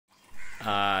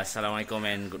Assalamualaikum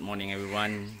and good morning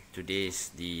everyone. Today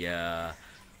is the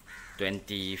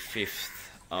 25th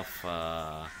of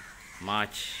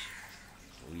March.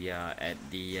 We are at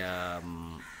the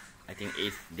I think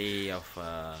 8th day of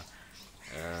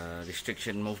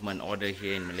restriction movement order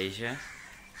here in Malaysia,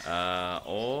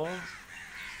 or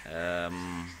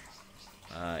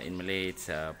in Malay it's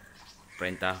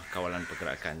Perintah Kawalan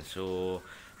Pergerakan. So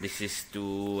this is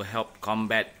to help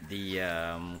combat the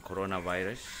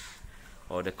coronavirus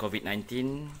or the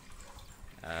COVID-19.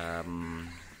 I'm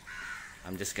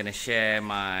just gonna share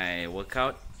my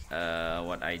workout,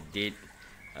 what I did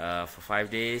for 5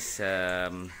 days.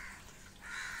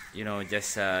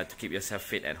 Just to keep yourself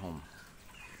fit at home.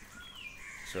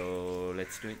 So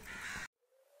let's do it.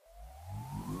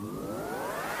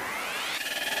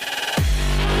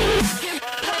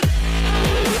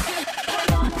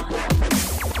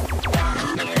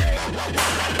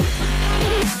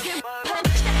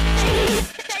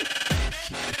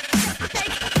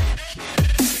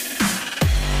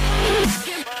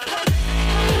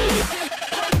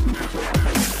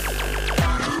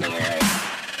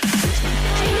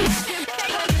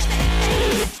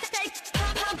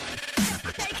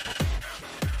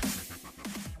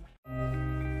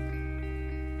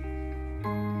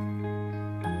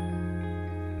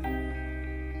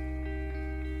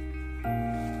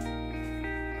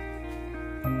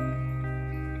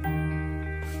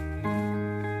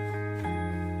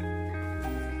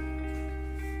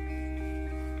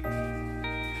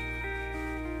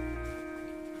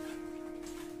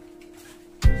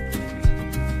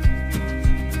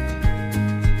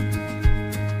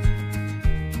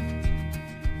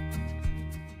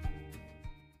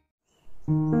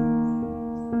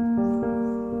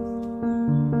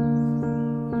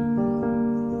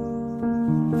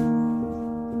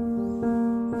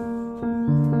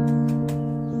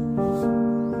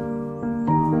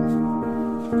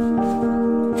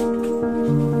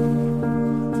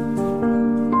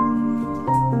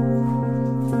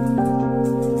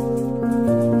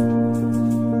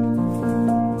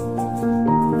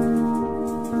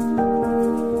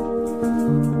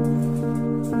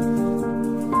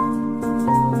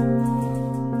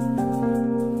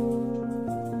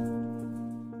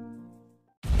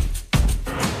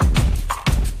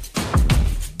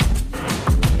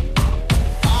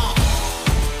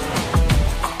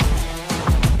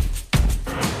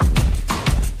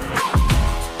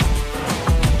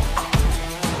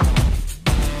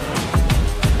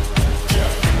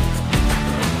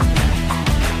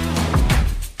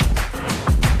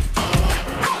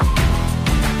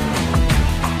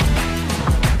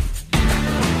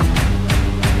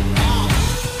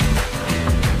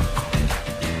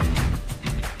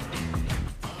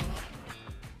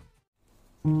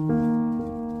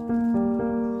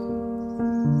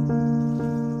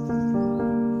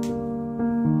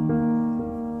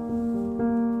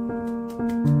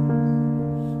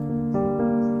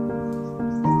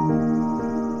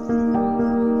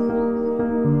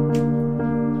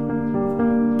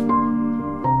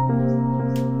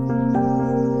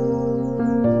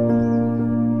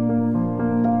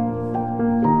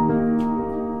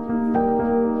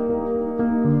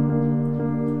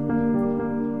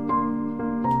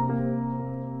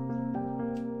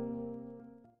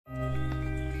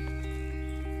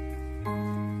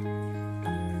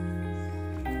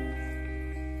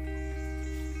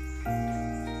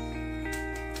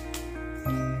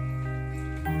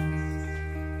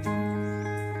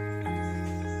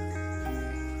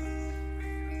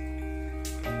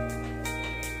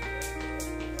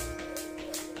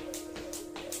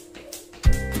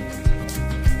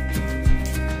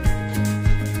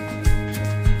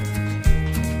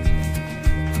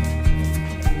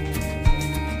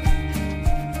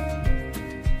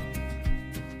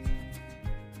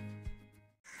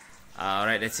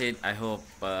 Alright, that's it. I hope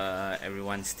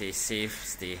everyone stays safe,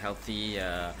 stay healthy.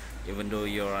 Even though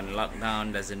you're on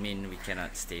lockdown, doesn't mean we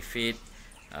cannot stay fit.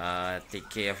 Take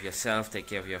care of yourself, take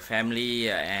care of your family,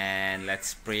 and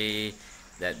let's pray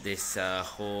that this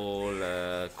whole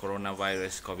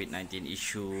coronavirus COVID-19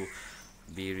 issue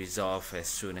be resolved as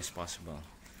soon as possible.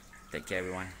 Take care,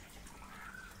 everyone.